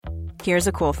Here's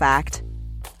a cool fact.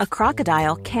 A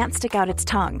crocodile can't stick out its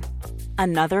tongue.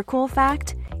 Another cool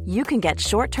fact, you can get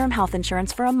short-term health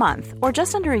insurance for a month or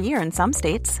just under a year in some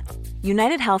states.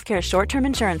 United Healthcare short-term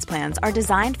insurance plans are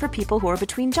designed for people who are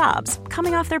between jobs,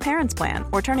 coming off their parents' plan,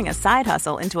 or turning a side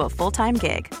hustle into a full-time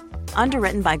gig.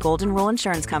 Underwritten by Golden Rule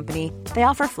Insurance Company, they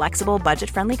offer flexible,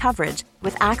 budget-friendly coverage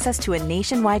with access to a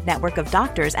nationwide network of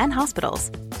doctors and hospitals.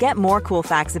 Get more cool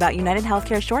facts about United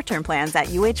Healthcare short-term plans at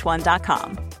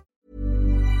uh1.com.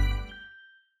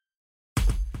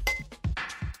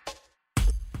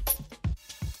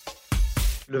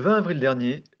 Le 20 avril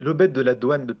dernier, l'aubette de la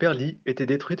douane de Perly était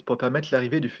détruite pour permettre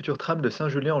l'arrivée du futur tram de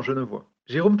Saint-Julien-en-Genevois.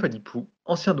 Jérôme Philippou,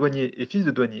 ancien douanier et fils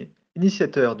de douanier,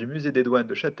 initiateur du musée des douanes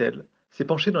de Châtel, s'est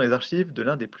penché dans les archives de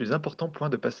l'un des plus importants points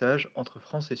de passage entre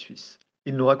France et Suisse.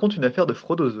 Il nous raconte une affaire de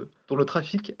fraude aux œufs, dont le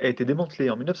trafic a été démantelé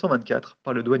en 1924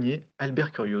 par le douanier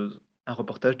Albert Curieuse. Un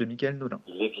reportage de Michael Nolin.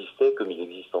 Il existait, comme il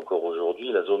existe encore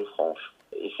aujourd'hui, la zone franche.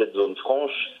 Et cette zone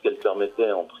franche, ce qu'elle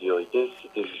permettait en priorité,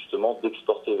 c'était justement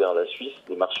d'exporter vers la Suisse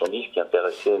des marchandises qui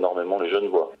intéressaient énormément les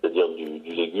Genevois, c'est-à-dire du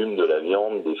légume, de la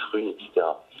viande, des fruits, etc.,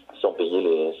 sans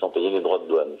payer les droits de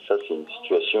douane. Ça, c'est une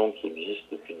situation qui existe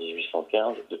depuis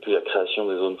 1815, depuis la création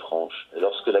des zones franches. Et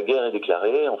lorsque la guerre est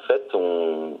déclarée, en fait,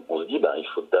 on se dit, il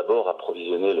faut d'abord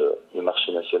approvisionner le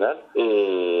marché national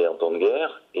et en temps de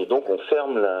guerre, et donc on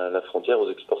ferme la frontière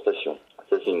aux exportations.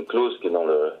 Ça, c'est une clause qui est dans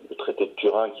le traité de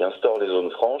Turin qui instaure les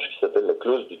zones franches, qui s'appelle la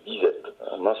clause du Disette.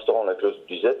 En instaurant la clause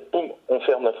du Disette, on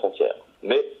ferme la frontière.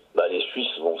 Mais les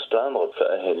Suisses vont se plaindre,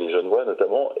 les Genevois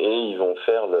notamment, et ils vont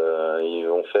faire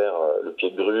le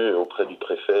pied de grue auprès du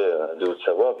préfet de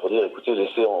Haute-Savoie pour dire, écoutez,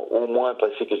 laissez au moins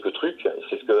passer quelques trucs. Et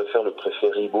c'est ce que va faire le préfet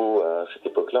Ribaud à cette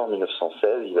époque-là, en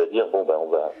 1916. Il va dire, on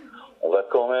va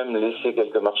quand même laisser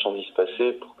quelques marchandises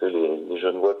passer pour que les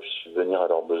Genevois puissent subvenir à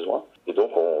leurs besoins. Et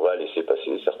donc, on va laisser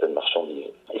passer certaines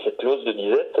marchandises. Et cette clause de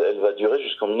disette, elle va durer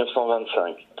jusqu'en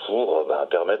 1925 pour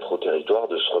permettre au territoire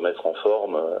de se remettre en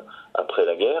forme après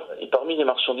la guerre. Et parmi les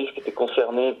marchandises qui étaient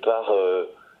concernées par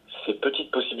ces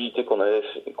petites possibilités qu'on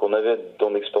avait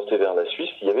d'en exporter vers la Suisse,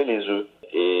 il y avait les œufs.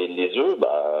 Et les œufs,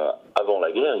 avant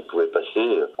la guerre, ils pouvaient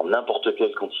passer en n'importe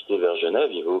quelle quantité vers Genève,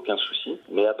 il n'y avait aucun souci.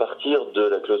 Mais à partir de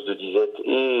la clause de disette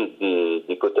et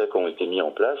des quotas qui ont été mis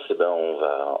en place, on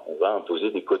va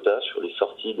imposer des quotas sur les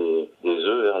sorties des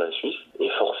œufs vers la Suisse. Et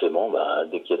forcément,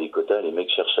 dès qu'il y a des quotas, les mecs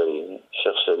cherchent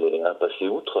à passer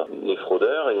outre, les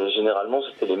fraudeurs. Et généralement,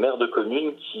 c'était les maires de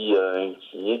communes qui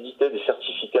éditaient des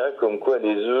certificats comme quoi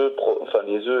les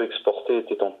œufs exportés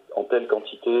étaient en telle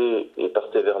quantité et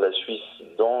partaient vers la Suisse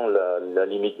dans la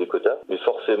limite des quotas. Mais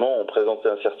forcément, on présentait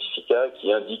un certificat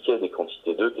qui indiquait des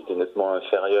quantités d'œufs qui étaient nettement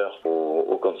inférieures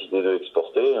aux quantités d'œufs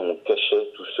exportées, et on cachait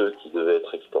tous ceux qui devaient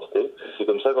être exportés. C'est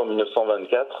comme ça qu'en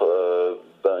 1924,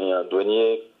 il y a un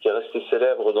douanier qui est resté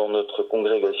célèbre dans notre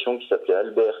congrégation qui s'appelait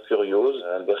Albert Curieuse.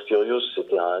 Albert Curieuse,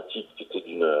 c'était un type qui était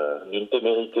d'une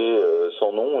témérité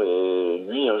sans nom, et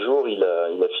lui, un jour, il a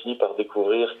fini par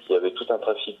découvrir qu'il y avait tout un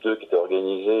trafic d'œufs qui était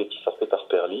organisé et qui sortait par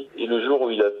Perly. Et le jour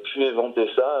où il a pu éventer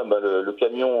ça, le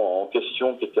camion en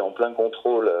question, qui était en plein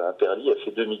contrôle à Perly, a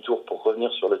fait demi-tour pour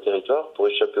revenir sur le territoire, pour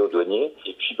échapper aux douaniers.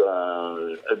 Et puis,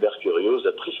 Albert Curieuse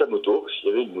a pris sa moto, s'il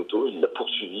y avait une moto, il l'a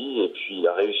poursuivi, et puis il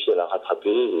a réussi à la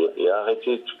rattraper et à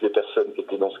arrêter toutes les personnes qui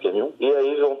étaient dans ce camion, et à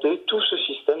éventer tout ce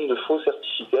système de faux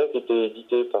certificats qui était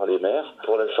édité par les maires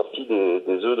pour la sortie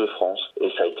des œufs de France. Et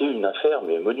ça a été une affaire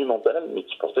monumentale, mais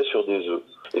qui portait sur des œufs.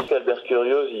 Et Albert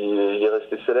Curieuse, il est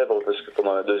resté célèbre parce que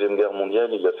pendant la Deuxième Guerre mondiale,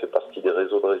 il a fait partie des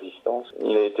réseaux de résistance.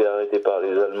 Il a été arrêté par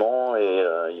les Allemands et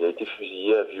il a été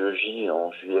fusillé à Vieux-Gy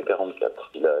en juillet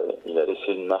 1944. Il a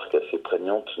laissé une marque assez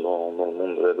prégnante dans le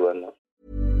monde de la douane.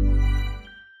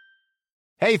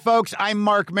 Hey, folks, I'm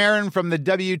Mark Maron from the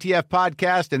WTF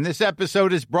Podcast, and this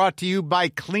episode is brought to you by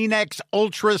Kleenex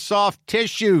Ultra Soft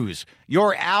Tissues,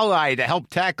 your ally to help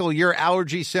tackle your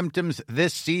allergy symptoms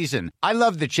this season. I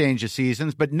love the change of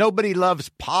seasons, but nobody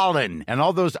loves pollen and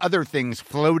all those other things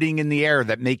floating in the air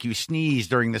that make you sneeze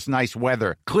during this nice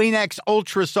weather. Kleenex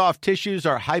Ultra Soft Tissues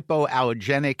are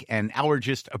hypoallergenic and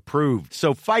allergist approved,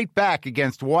 so fight back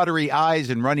against watery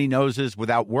eyes and runny noses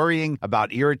without worrying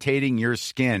about irritating your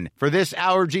skin. For this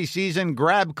allergy season,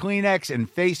 grab Kleenex and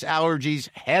face allergies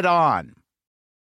head on.